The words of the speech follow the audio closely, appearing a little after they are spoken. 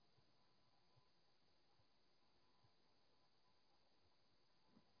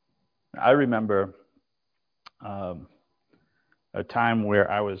I remember a time where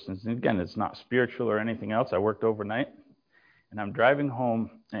I was, again, it's not spiritual or anything else. I worked overnight, and I'm driving home,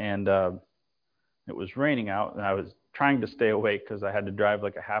 and it was raining out, and I was trying to stay awake because I had to drive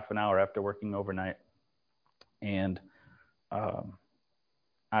like a half an hour after working overnight. And um,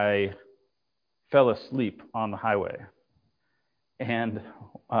 I fell asleep on the highway. And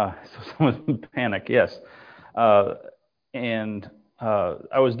so someone's in panic, yes. Uh, and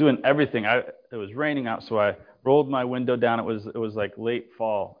I was doing everything. It was raining out, so I rolled my window down. It was like late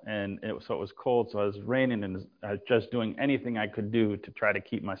fall, and so it was cold. So it was raining, and I was just doing anything I could do to try to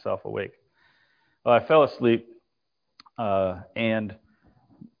keep myself awake. Well, I fell asleep, and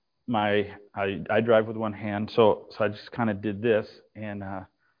I drive with one hand, so I just kind of did this, and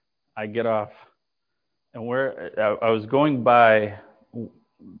I get off, and where I was going by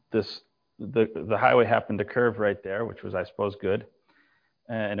this, the highway happened to curve right there, which was, I suppose, good,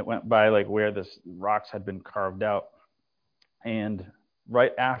 and it went by like where this rocks had been carved out, and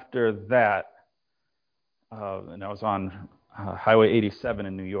right after that, and I was on Highway 87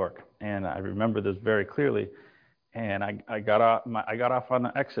 in New York, and I remember this very clearly. And I got off on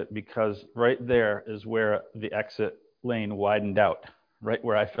the exit because right there is where the exit lane widened out, right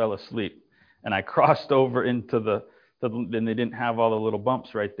where I fell asleep. And I crossed over into and they didn't have all the little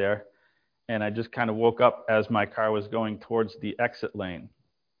bumps right there. And I just kind of woke up as my car was going towards the exit lane.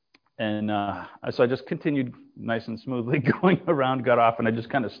 And so I just continued nice and smoothly going around, got off, and I just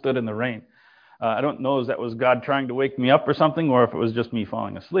kind of stood in the rain. I don't know if that was God trying to wake me up or something, or if it was just me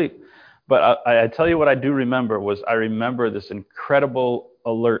falling asleep. But I tell you what I do remember was I remember this incredible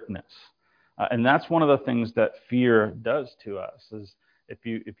alertness. And that's one of the things that fear does to us is if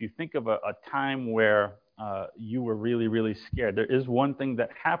you think of a time where you were really, really scared, there is one thing that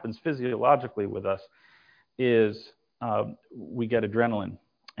happens physiologically with us is we get adrenaline.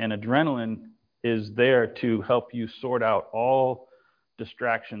 And adrenaline is there to help you sort out all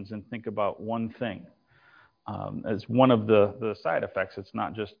distractions and think about one thing. As one of the side effects.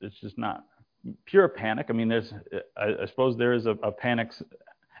 It's just not pure panic. I mean, I suppose there is a panic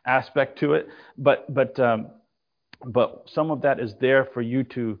aspect to it, but some of that is there for you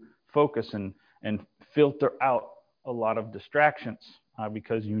to focus and filter out a lot of distractions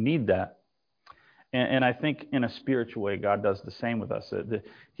because you need that. And I think in a spiritual way, God does the same with us.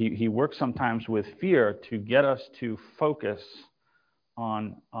 He works sometimes with fear to get us to focus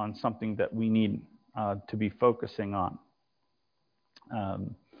on something that we need to be focusing on.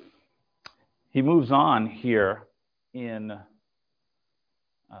 He moves on here in,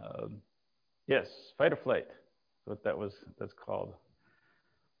 fight or flight. That's what that's called.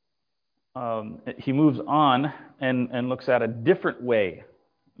 He moves on and looks at a different way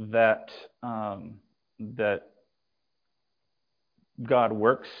that God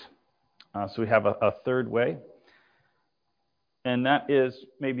works. So we have a third way. And that is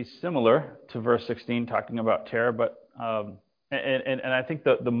maybe similar to verse 16, talking about terror, but and I think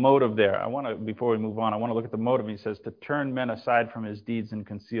the motive there. Before we move on, I want to look at the motive. He says to turn men aside from his deeds and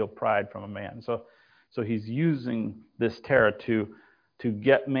conceal pride from a man. So he's using this terror to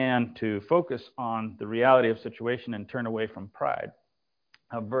get man to focus on the reality of situation and turn away from pride.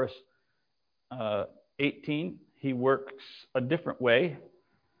 Verse 18, he works a different way.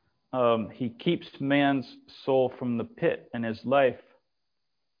 He keeps man's soul from the pit and his life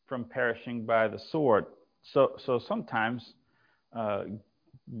from perishing by the sword. So sometimes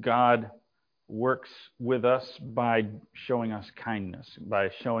God works with us by showing us kindness, by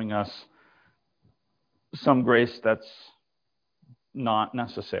showing us some grace that's not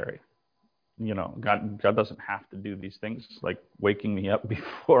necessary. You know, God doesn't have to do these things like waking me up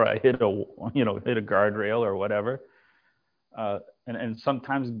before I hit a guardrail or whatever. And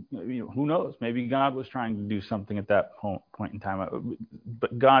sometimes, who knows? Maybe God was trying to do something at that point in time.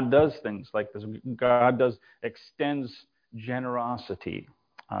 But God does things like this. God extends generosity.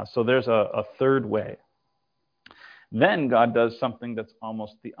 So there's a third way. Then God does something that's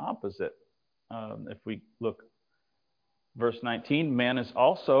almost the opposite. If we look, verse 19, man is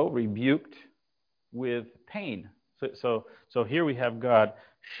also rebuked with pain. So here we have God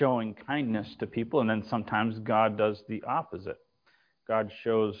showing kindness to people, and then sometimes God does the opposite. God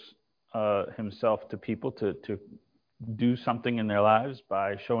shows himself to people to do something in their lives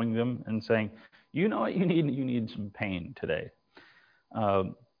by showing them and saying, you know what you need? You need some pain today.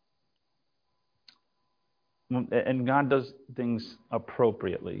 And God does things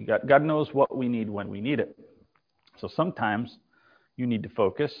appropriately. God knows what we need when we need it. So sometimes you need to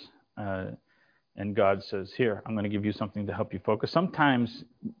focus, and God says, here, I'm going to give you something to help you focus. Sometimes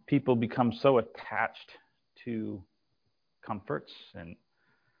people become so attached to comforts and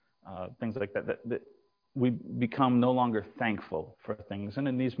things like that we become no longer thankful for things. And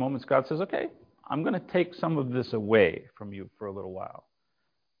in these moments, God says, okay, I'm going to take some of this away from you for a little while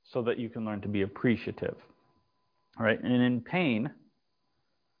so that you can learn to be appreciative. All right? And in pain,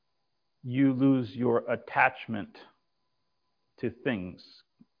 you lose your attachment to things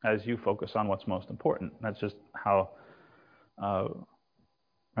as you focus on what's most important. That's just how,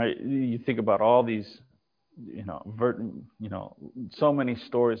 right? You think about all these, so many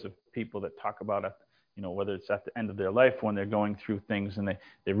stories of people that talk about it, whether it's at the end of their life when they're going through things and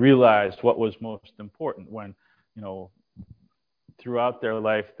they realized what was most important when, throughout their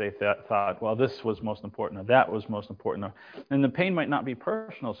life they thought, well, this was most important or that was most important. And the pain might not be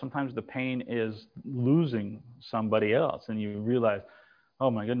personal. Sometimes the pain is losing somebody else, and you realize,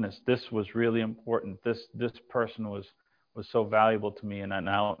 oh my goodness, this was really important. This person was so valuable to me, and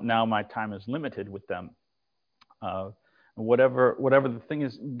now my time is limited with them. Whatever the thing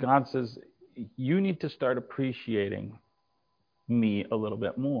is, God says, you need to start appreciating me a little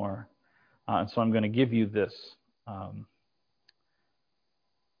bit more. And so I'm going to give you this.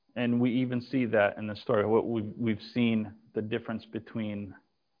 And we even see that in the story. We've seen the difference between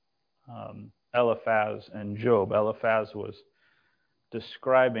Eliphaz and Job. Eliphaz was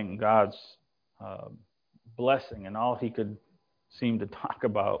describing God's blessing, and all he could seem to talk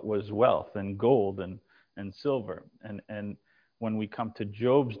about was wealth and gold and silver. And when we come to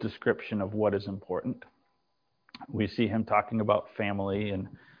Job's description of what is important, we see him talking about family and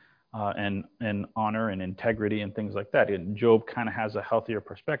honor and integrity and things like that. And Job kind of has a healthier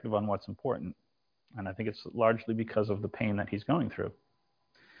perspective on what's important. And I think it's largely because of the pain that he's going through.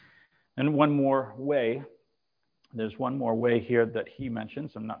 And there's one more way here that he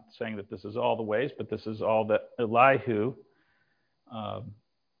mentions. I'm not saying that this is all the ways, but this is all that Elihu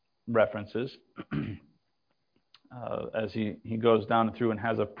references as he goes down through and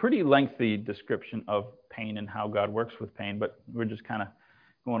has a pretty lengthy description of pain and how God works with pain. But we're just kind of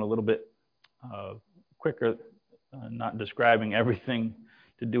going a little bit quicker, not describing everything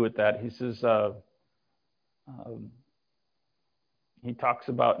to do with that. He says, he talks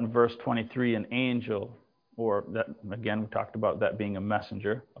about in verse 23 an angel, or that, again, we talked about that being a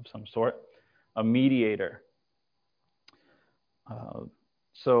messenger of some sort, a mediator.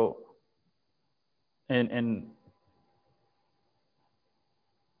 And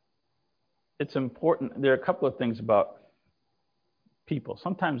it's important. There are a couple of things about people.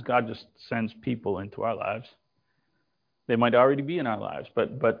 Sometimes God just sends people into our lives. They might already be in our lives,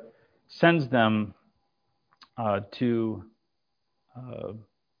 but sends them to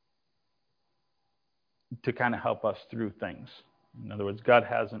kind of help us through things. In other words, God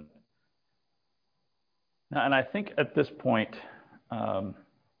hasn't. And I think at this point,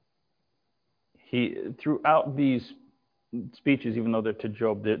 he throughout these speeches, even though they're to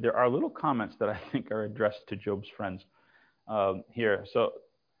Job, there are little comments that I think are addressed to Job's friends here. So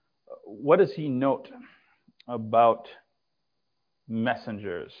what does he note about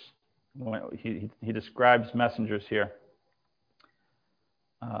messengers? He describes messengers here.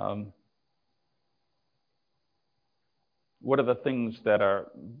 What are the things that are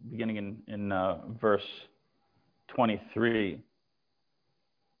beginning in verse 23?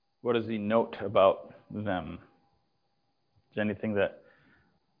 What does he note about them? Is there anything that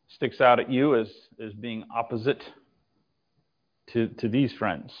sticks out at you as being opposite to these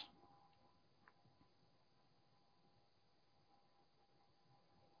friends?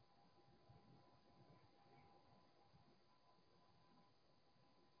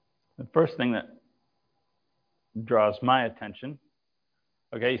 The first thing that draws my attention,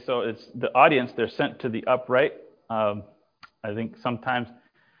 okay, so it's the audience, they're sent to the upright. I think sometimes,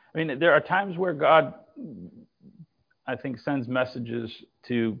 there are times where God, I think, sends messages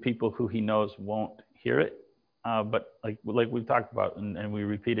to people who he knows won't hear it. But like we've talked about and we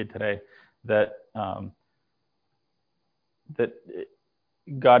repeated today, that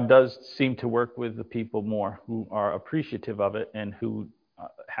God does seem to work with the people more who are appreciative of it and who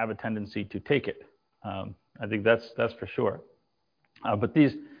have a tendency to take it. I think that's for sure. But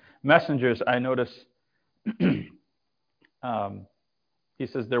these messengers, I notice, he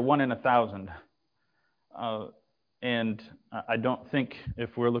says they're 1 in 1,000. And I don't think,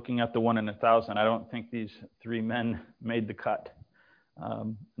 if we're looking at the 1 in 1,000, I don't think these 3 men made the cut.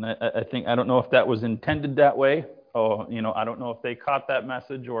 And I don't know if that was intended that way, or I don't know if they caught that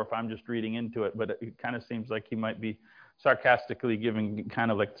message or if I'm just reading into it. But it kind of seems like he might be sarcastically giving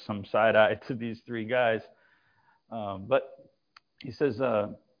kind of like some side eye to these 3 guys. But he says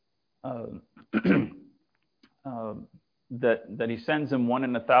that he sends them 1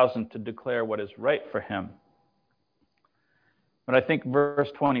 in 1,000 to declare what is right for him. But I think verse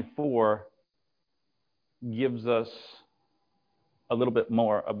 24 gives us a little bit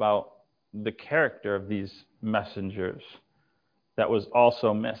more about the character of these messengers that was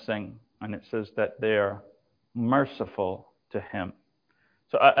also missing. And it says that they're merciful to him.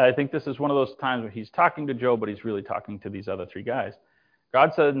 So I think this is one of those times where he's talking to Job, but he's really talking to these other three guys.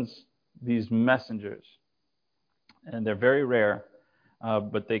 God sends these messengers, and they're very rare,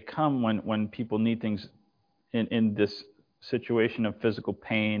 but they come when people need things in this situation of physical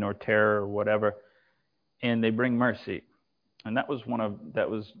pain or terror or whatever, and they bring mercy. And that was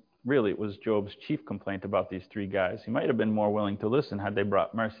it was Job's chief complaint about these three guys. He might have been more willing to listen had they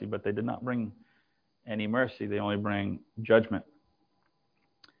brought mercy, but they did not bring any mercy. They only bring judgment.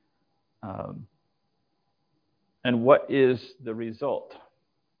 And what is the result?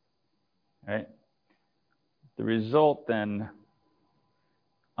 Right? The result then,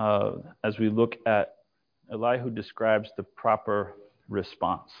 as we look at Elihu describes the proper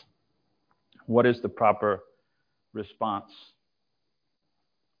response. What is the proper response?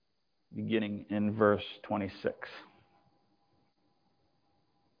 Beginning in verse 26.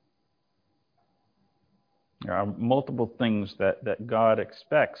 There are multiple things that God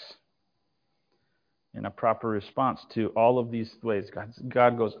expects in a proper response to all of these ways.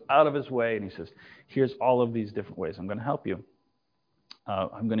 God goes out of his way and he says, here's all of these different ways. I'm going to help you.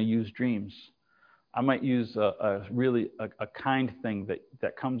 I'm going to use dreams. I might use a kind thing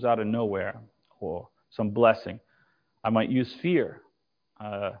that comes out of nowhere, or some blessing. I might use fear.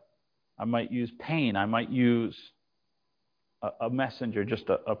 I might use pain. I might use a messenger, just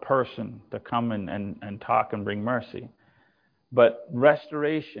a person to come and talk and bring mercy. But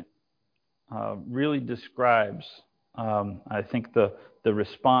restoration really describes, I think, the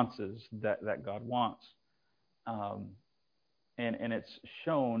responses that God wants. And it's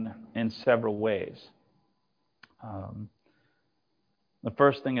shown in several ways. The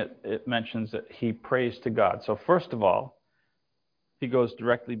first thing it mentions that he prays to God. So first of all, he goes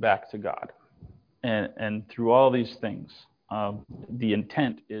directly back to God. And through all these things, the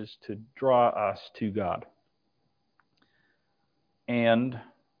intent is to draw us to God. And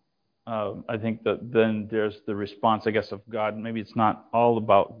I think that then there's the response, I guess, of God. Maybe it's not all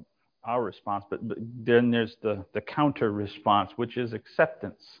about our response, but then there's the counter response, which is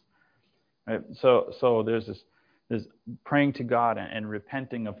acceptance. Right? So there's praying to God and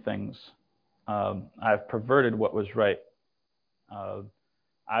repenting of things. I've perverted what was right.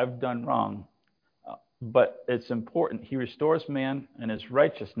 I've done wrong. But it's important. He restores man and his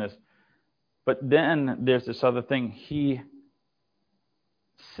righteousness. But then there's this other thing. He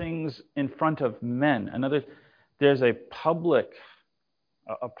sings in front of men. There's a public,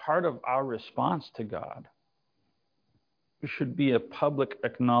 a part of our response to God should be a public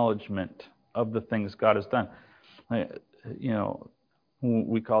acknowledgement of the things God has done.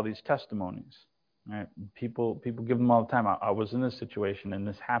 We call these testimonies. Right? People give them all the time. I was in this situation and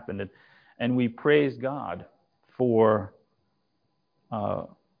this happened, and we praise God for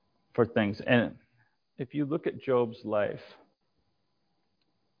things. And if you look at Job's life,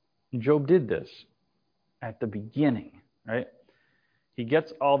 Job did this at the beginning, right? He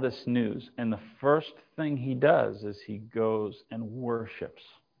gets all this news, and the first thing he does is he goes and worships.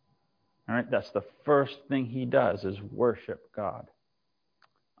 All right, that's the first thing he does is worship God.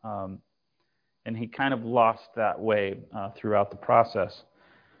 And he kind of lost that way throughout the process.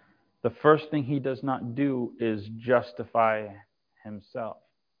 The first thing he does not do is justify himself.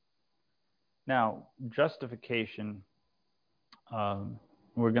 Now, justification,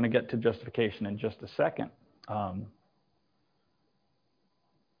 we're going to get to justification in just a second.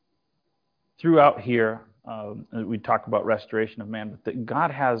 Throughout here, we talk about restoration of man, but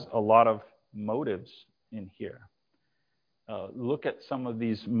God has a lot of motives in here. Look at some of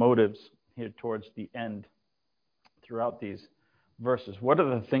these motives here towards the end throughout these verses. What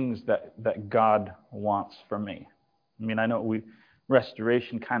are the things that God wants from me? I mean, I know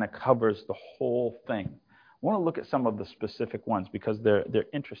restoration kind of covers the whole thing. I want to look at some of the specific ones because they're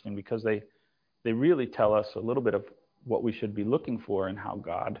interesting, because they really tell us a little bit of what we should be looking for and how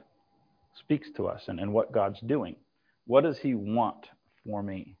God speaks to us and what God's doing. What does he want for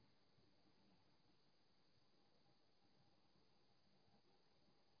me?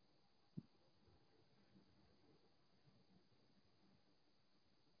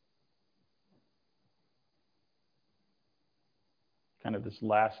 Kind of this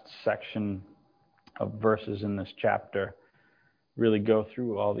last section of verses in this chapter really go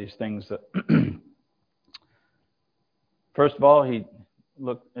through all these things that first of all, if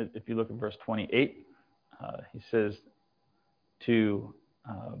you look at verse 28, he says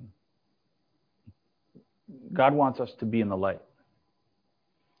God wants us to be in the light.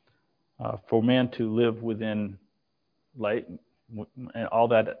 For man to live within light, and all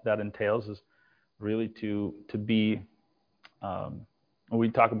that entails is really to be. When we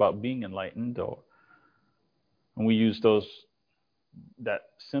talk about being enlightened, or when we use that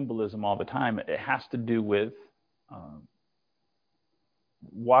symbolism all the time, it has to do with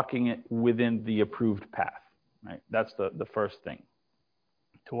walking it within the approved path. Right? That's the first thing.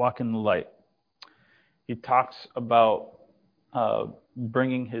 To walk in the light. He talks about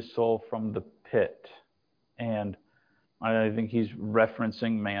bringing his soul from the pit, and I think he's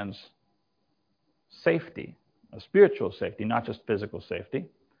referencing man's safety, a spiritual safety, not just physical safety.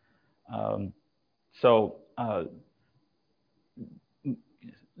 The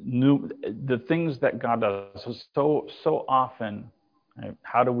things that God does so often, right,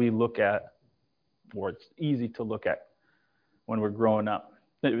 how do we look at, or it's easy to look at when we're growing up.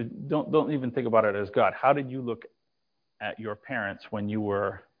 Don't even think about it as God. How did you look at your parents when you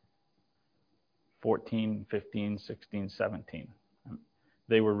were 14, 15, 16, 17?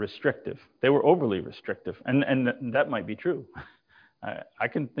 They were restrictive. They were overly restrictive. And that might be true. I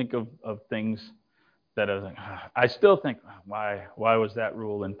can think of things that I was like, I still think, why was that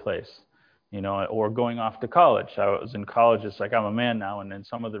rule in place? You know, or going off to college. I was in college, it's like I'm a man now, and then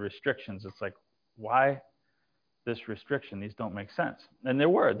some of the restrictions, it's like, why this restriction? These don't make sense. And there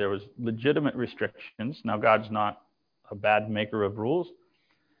was legitimate restrictions. Now, God's not a bad maker of rules,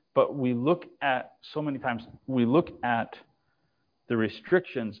 but so many times we look at the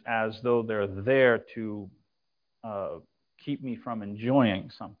restrictions as though they're there to keep me from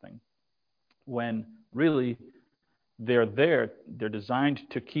enjoying something, when really they're designed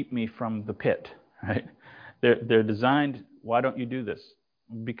to keep me from the pit, right? They're designed, why don't you do this?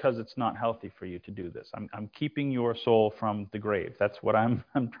 Because it's not healthy for you to do this. I'm keeping your soul from the grave. That's what I'm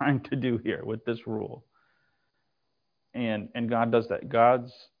trying to do here with this rule. And God does that.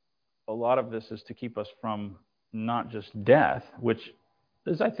 A lot of this is to keep us from not just death, which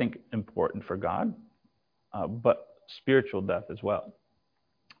is, I think, important for God, but spiritual death as well.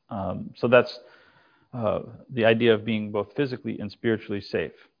 So that's the idea of being both physically and spiritually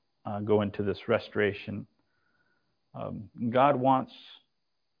safe. Go into this restoration. God wants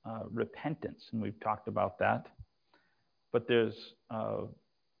repentance, and we've talked about that. But there's a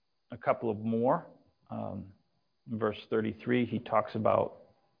couple of more. In verse 33, he talks about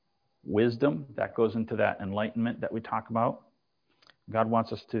wisdom. That goes into that enlightenment that we talk about. God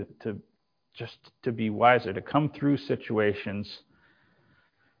wants us to be wiser, to come through situations,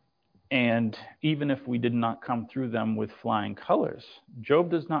 and even if we did not come through them with flying colors.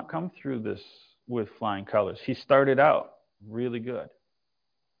 Job does not come through this with flying colors. He started out really good,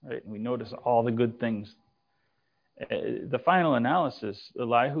 right? And we notice all the good things. The final analysis,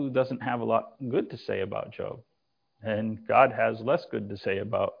 Elihu doesn't have a lot good to say about Job, and God has less good to say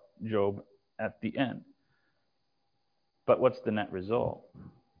about Job at the end. But what's the net result?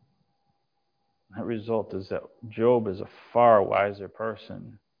 That result is that Job is a far wiser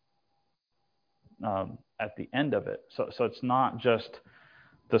person at the end of it. So it's not just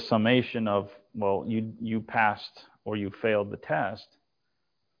the summation of, well, you passed or you failed the test.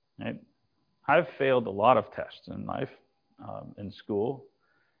 Right? I've failed a lot of tests in life, in school,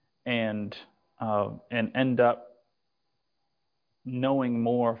 and end up knowing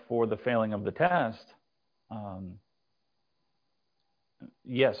more for the failing of the test.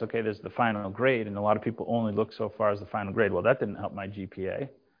 Yes, okay, there's the final grade, and a lot of people only look so far as the final grade. Well, that didn't help my GPA.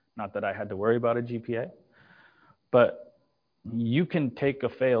 Not that I had to worry about a GPA. But you can take a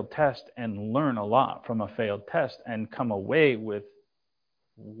failed test and learn a lot from a failed test and come away with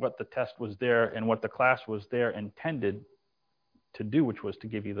what the test was there and what the class was there intended to do, which was to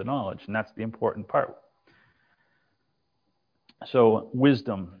give you the knowledge. And that's the important part. So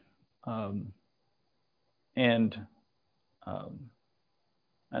wisdom, and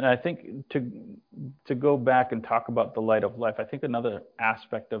I think to go back and talk about the light of life, I think another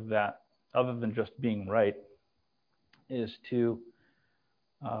aspect of that, other than just being right, is to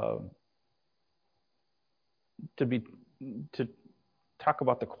talk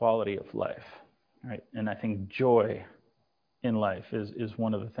about the quality of life, right? And I think joy in life is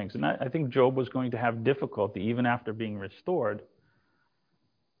one of the things. And I think Job was going to have difficulty even after being restored.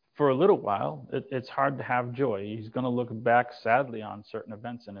 For a little while, it's hard to have joy. He's going to look back sadly on certain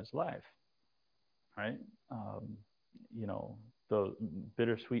events in his life, right? The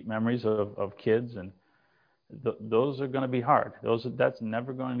bittersweet memories of kids, and those are going to be hard. That's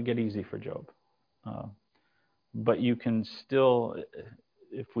never going to get easy for Job. But you can still,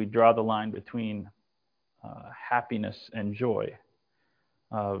 if we draw the line between happiness and joy,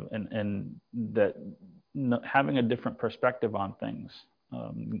 and that having a different perspective on things,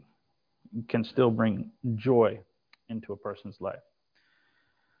 can still bring joy into a person's life.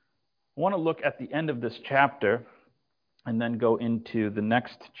 I want to look at the end of this chapter and then go into the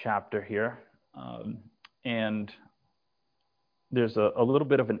next chapter here. And there's a little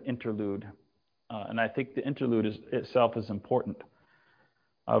bit of an interlude. And I think the interlude itself is important.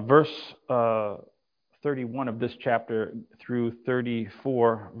 Verse 31 of this chapter through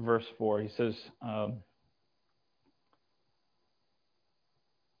 34, verse 4, he says,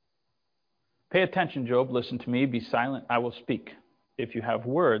 "Pay attention, Job, listen to me, be silent, I will speak. If you have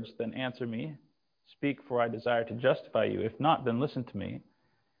words, then answer me. Speak, for I desire to justify you. If not, then listen to me.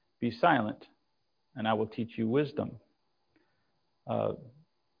 Be silent, and I will teach you wisdom."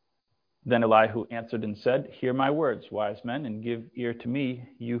 Then Elihu answered and said, "Hear my words, wise men, and give ear to me,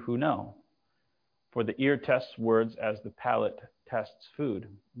 you who know. For the ear tests words as the palate tests food.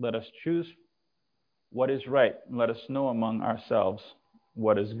 Let us choose what is right, and let us know among ourselves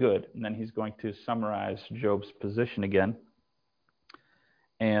what is good." And then he's going to summarize Job's position again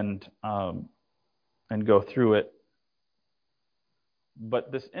and go through it.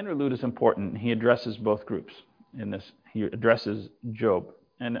 But this interlude is important. He addresses both groups in this. He addresses Job.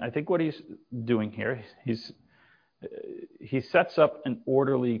 And I think what he's doing here, he sets up an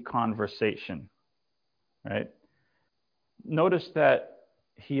orderly conversation, right? Notice that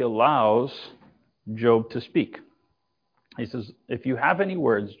he allows Job to speak. He says, "If you have any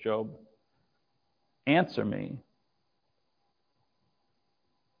words, Job, answer me."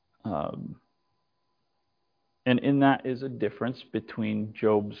 And in that is a difference between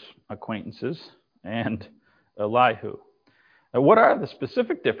Job's acquaintances and Elihu. Now, what are the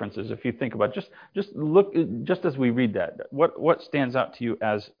specific differences if you think about it? Just as we read that, what stands out to you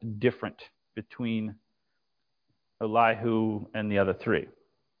as different between Elihu and the other three?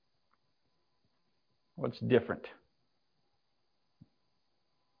 What's different?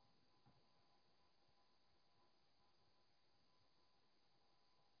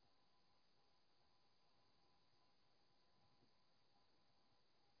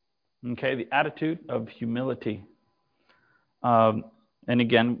 Okay, the attitude of humility. And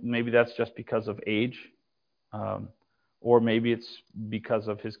again, maybe that's just because of age, or maybe it's because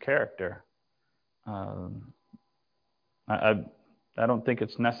of his character. I don't think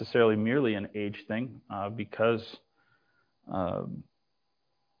it's necessarily merely an age thing, because I've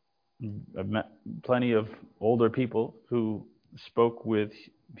met plenty of older people who spoke with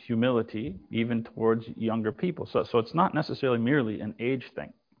humility even towards younger people. So it's not necessarily merely an age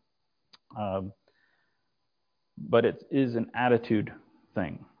thing. But it is an attitude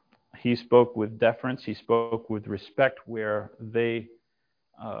thing. He spoke with deference. He spoke with respect where they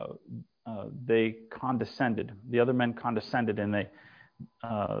condescended. The other men condescended, and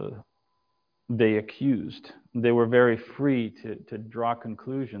they accused. They were very free to draw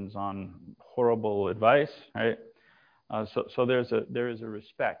conclusions on horrible advice, right? So there is a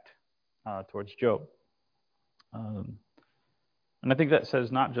respect towards Job. And I think that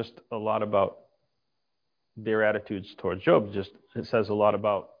says not just a lot about their attitudes towards Job, it says a lot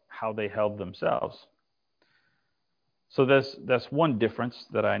about how they held themselves. So that's one difference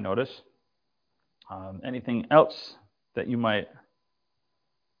that I notice. Anything else that you might,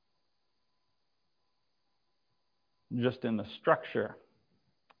 just in the structure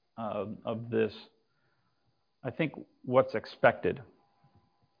of this, I think what's expected,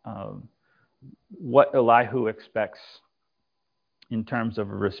 what Elihu expects in terms of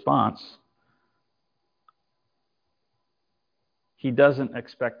a response, he doesn't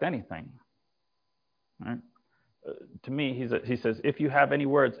expect anything. Right? To me, he says, "If you have any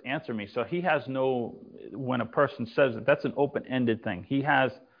words, answer me." So he has no, when a person says it, that's an open-ended thing. He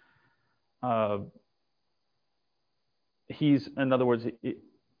has, in other words,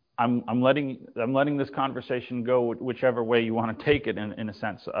 I'm letting this conversation go whichever way you want to take it in a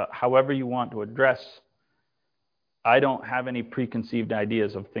sense. However you want to address, I don't have any preconceived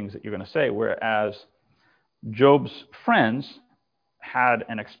ideas of things that you're going to say, whereas Job's friends had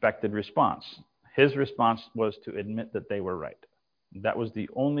an expected response. His response was to admit that they were right. That was the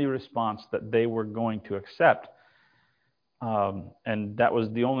only response that they were going to accept. And that was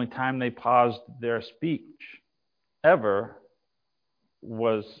the only time they paused their speech ever,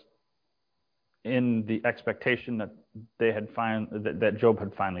 was in the expectation that that Job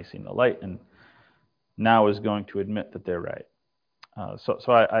had finally seen the light and now is going to admit that they're right. So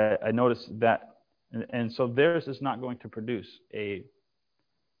I noticed that, and so theirs is not going to produce a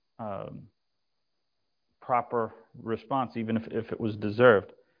proper response, even if it was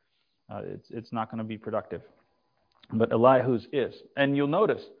deserved. It's not going to be productive. But Elihu's is. And you'll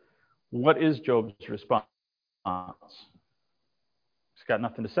notice, what is Job's response? He's got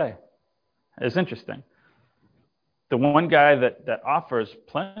nothing to say. is interesting. The one guy that offers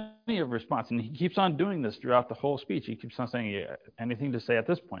plenty of response, and he keeps on doing this throughout the whole speech. He keeps on saying, yeah, anything to say at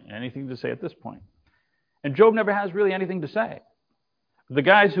this point, anything to say at this point. And Job never has really anything to say. The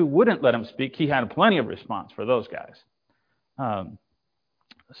guys who wouldn't let him speak, he had plenty of response for those guys.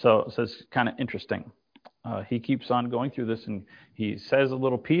 So it's kind of interesting. He keeps on going through this, and he says a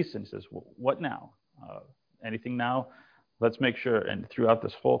little piece, and he says, well, what now? Anything now? Let's make sure. And throughout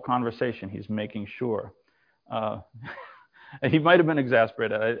this whole conversation, he's making sure. He might have been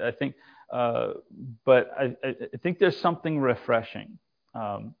exasperated, I think, but I think there's something refreshing.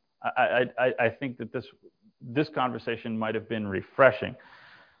 I think that this conversation might have been refreshing.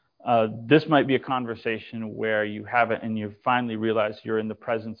 This might be a conversation where you have it and you finally realize you're in the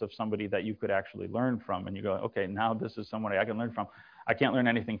presence of somebody that you could actually learn from, and you go, okay, now this is somebody I can learn from. I can't learn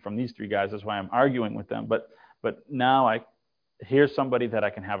anything from these three guys. That's why I'm arguing with them. But now here's somebody that I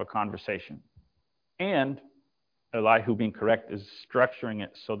can have a conversation. And Elihu, being correct, is structuring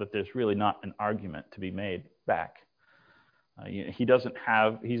it so that there's really not an argument to be made back.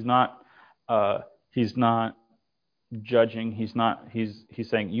 He's not judging. He's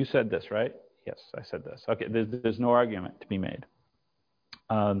saying, you said this, right? Yes, I said this. Okay, there's no argument to be made.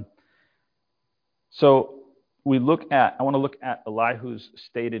 So I want to look at Elihu's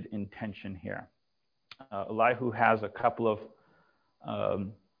stated intention here. Elihu has a couple of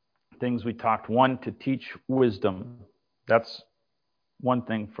things we talked. One, to teach wisdom. That's one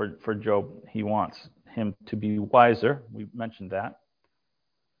thing for Job. He wants him to be wiser. We mentioned that.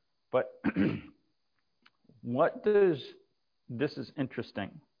 But this is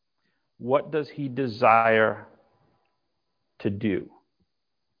interesting. What does he desire to do?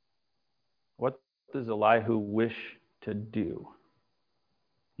 What does Elihu wish to do?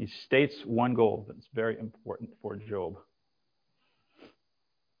 He states one goal that's very important for Job.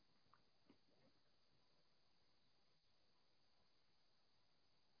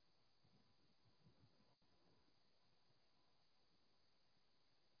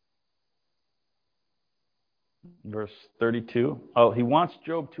 Verse 32. Oh, he wants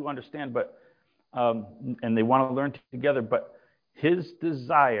Job to understand, and they want to learn together, but his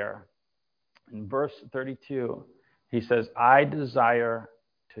desire, in verse 32, he says, I desire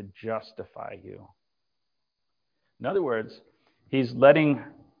to justify you. In other words, he's letting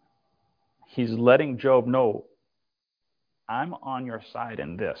Job know, I'm on your side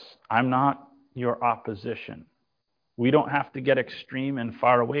in this. I'm not your opposition. We don't have to get extreme and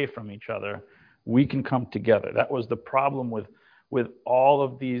far away from each other. We can come together. That was the problem with all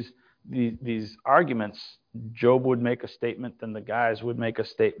of these arguments. Job would make a statement, then the guys would make a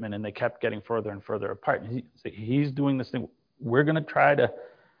statement, and they kept getting further and further apart. He's doing this thing. We're going to try to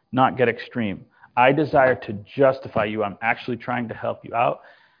not get extreme. I desire to justify you. I'm actually trying to help you out.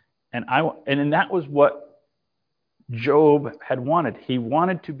 And that was what Job had wanted. He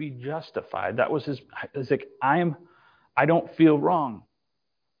wanted to be justified. That was it's like, I don't feel wrong.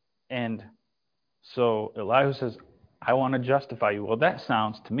 And so Elihu says, I want to justify you. Well, that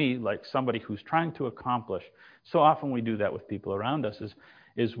sounds to me like somebody who's trying to accomplish. So often we do that with people around us,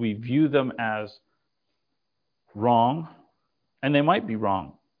 is we view them as wrong, and they might be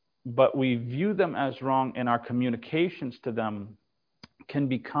wrong, but we view them as wrong, and our communications to them can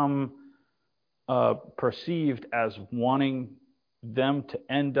become perceived as wanting them to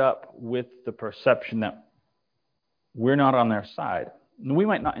end up with the perception that we're not on their side. We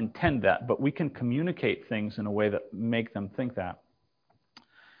might not intend that, but we can communicate things in a way that make them think that.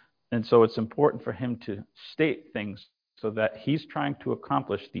 And so it's important for him to state things so that he's trying to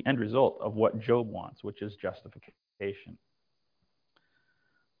accomplish the end result of what Job wants, which is justification.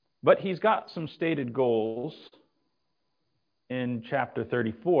 But he's got some stated goals in chapter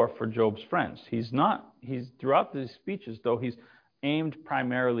 34 for Job's friends. He's throughout these speeches, though he's aimed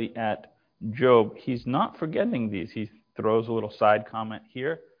primarily at Job, he's not forgetting these. He throws a little side comment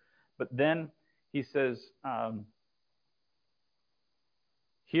here, but then he says,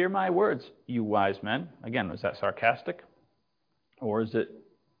 hear my words, you wise men. Again, was that sarcastic? Or is it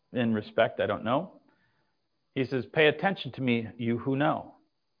in respect? I don't know. He says, pay attention to me, you who know.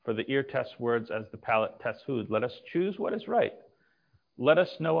 For the ear tests words as the palate tests food. Let us choose what is right. Let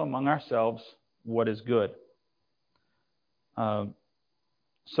us know among ourselves what is good.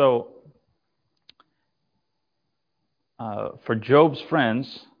 For Job's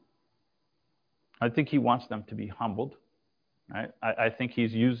friends, I think he wants them to be humbled. Right? I think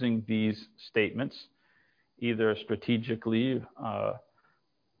he's using these statements either strategically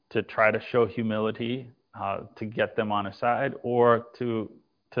to try to show humility, to get them on his side, or to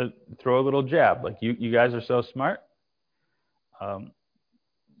throw a little jab, like you guys are so smart.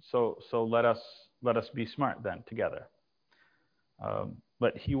 So let us be smart then together.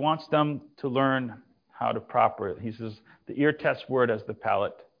 But he wants them to learn how to he says the ear tests word as the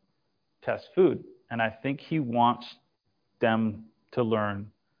palate tests food. And I think he wants them to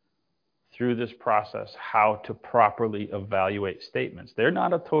learn through this process how to properly evaluate statements. They're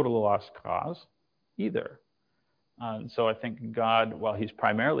not a total lost cause either. So I think God, while he's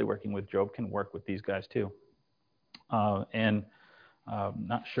primarily working with Job, can work with these guys too. Not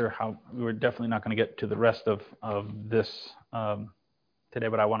sure how, we're definitely not going to get to the rest of this today,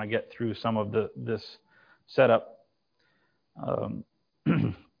 but I want to get through some of this setup.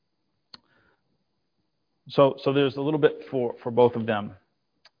 So there's a little bit for both of them.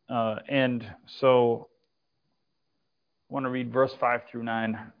 And so I want to read verse 5 through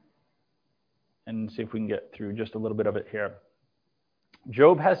 9 and see if we can get through just a little bit of it here.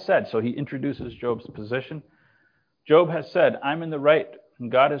 Job has said, so he introduces Job's position. Job has said, I'm in the right,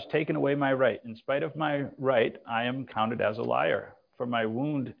 and God has taken away my right. In spite of my right, I am counted as a liar, for my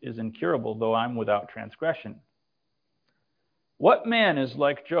wound is incurable, though I'm without transgression. What man is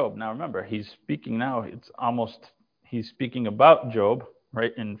like Job? Now remember, he's speaking now, he's speaking about Job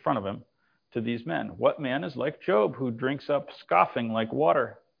right in front of him to these men. What man is like Job, who drinks up scoffing like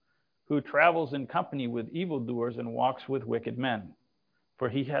water, who travels in company with evildoers and walks with wicked men? For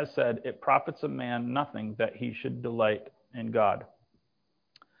he has said, it profits a man nothing that he should delight in God.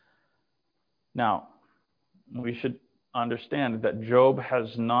 Now, we should understand that Job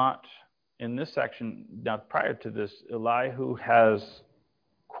has not, in this section, now prior to this, Elihu has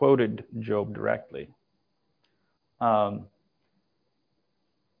quoted Job directly.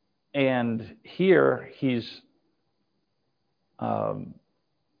 And here he's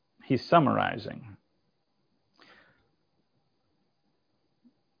summarizing.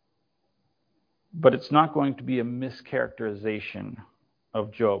 But it's not going to be a mischaracterization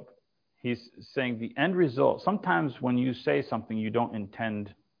of Job. He's saying the end result. Sometimes when you say something, you don't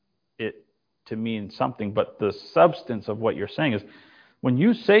intend it to mean something, but the substance of what you're saying is, when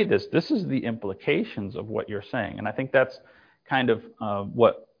you say this, this is the implications of what you're saying. And I think that's kind of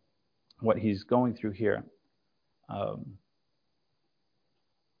what he's going through here.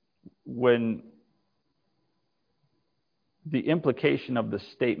 When the implication of the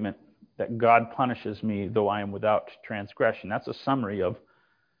statement that God punishes me though I am without transgression, that's a summary of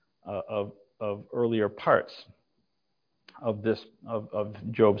earlier parts of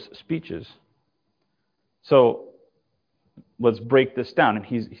Job's speeches. So let's break this down, and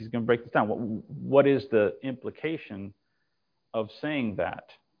he's going to break this down. What is the implication of saying that?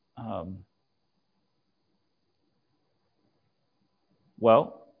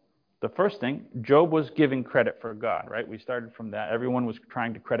 Well, the first thing, Job was giving credit for God, right? We started from that. Everyone was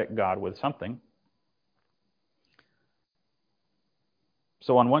trying to credit God with something.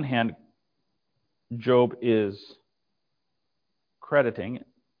 So on one hand, Job is crediting,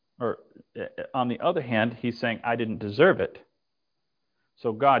 or on the other hand, he's saying, I didn't deserve it.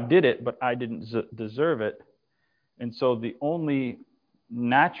 So God did it, but I didn't deserve it. And so the only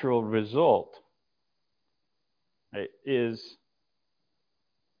natural result is,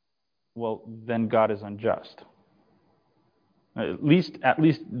 well, then God is unjust. At least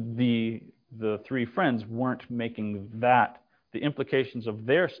the three friends weren't making that. The implications of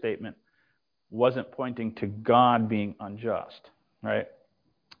their statement wasn't pointing to God being unjust, right?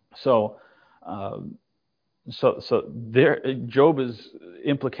 So Job's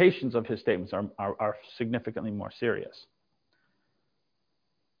implications of his statements are significantly more serious.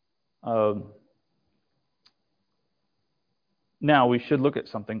 Now we should look at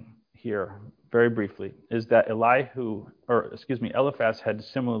something here very briefly, is that Eliphaz had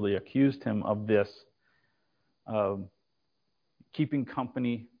similarly accused him of this, keeping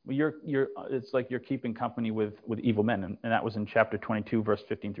company. It's like you're keeping company with evil men, and that was in chapter 22, verse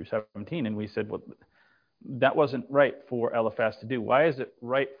 15 through 17. And we said, well, that wasn't right for Eliphaz to do. Why is it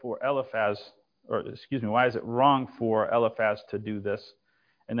right for why is it wrong for Eliphaz to do this?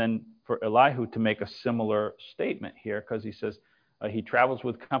 And then for Elihu to make a similar statement here, because he says, he travels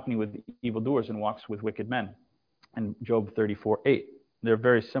with company with evildoers and walks with wicked men. And Job 34:8. They're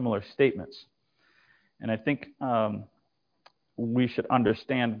very similar statements. And I think we should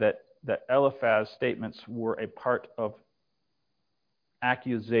understand that Eliphaz's statements were a part of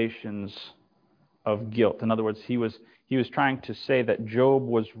accusations of guilt. In other words, he was trying to say that Job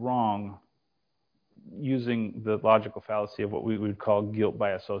was wrong, using the logical fallacy of what we would call guilt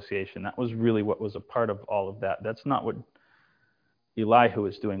by association. That was really what was a part of all of that. That's not what Elihu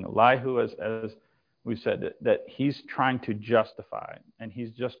is doing. Elihu, as we said that he's trying to justify, and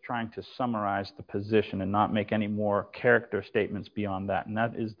he's just trying to summarize the position and not make any more character statements beyond that. And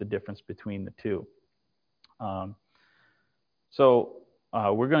that is the difference between the two.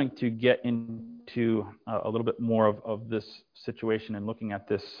 We're going to get into a little bit more of this situation and looking at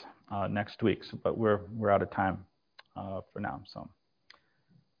this next week. But we're out of time for now. So.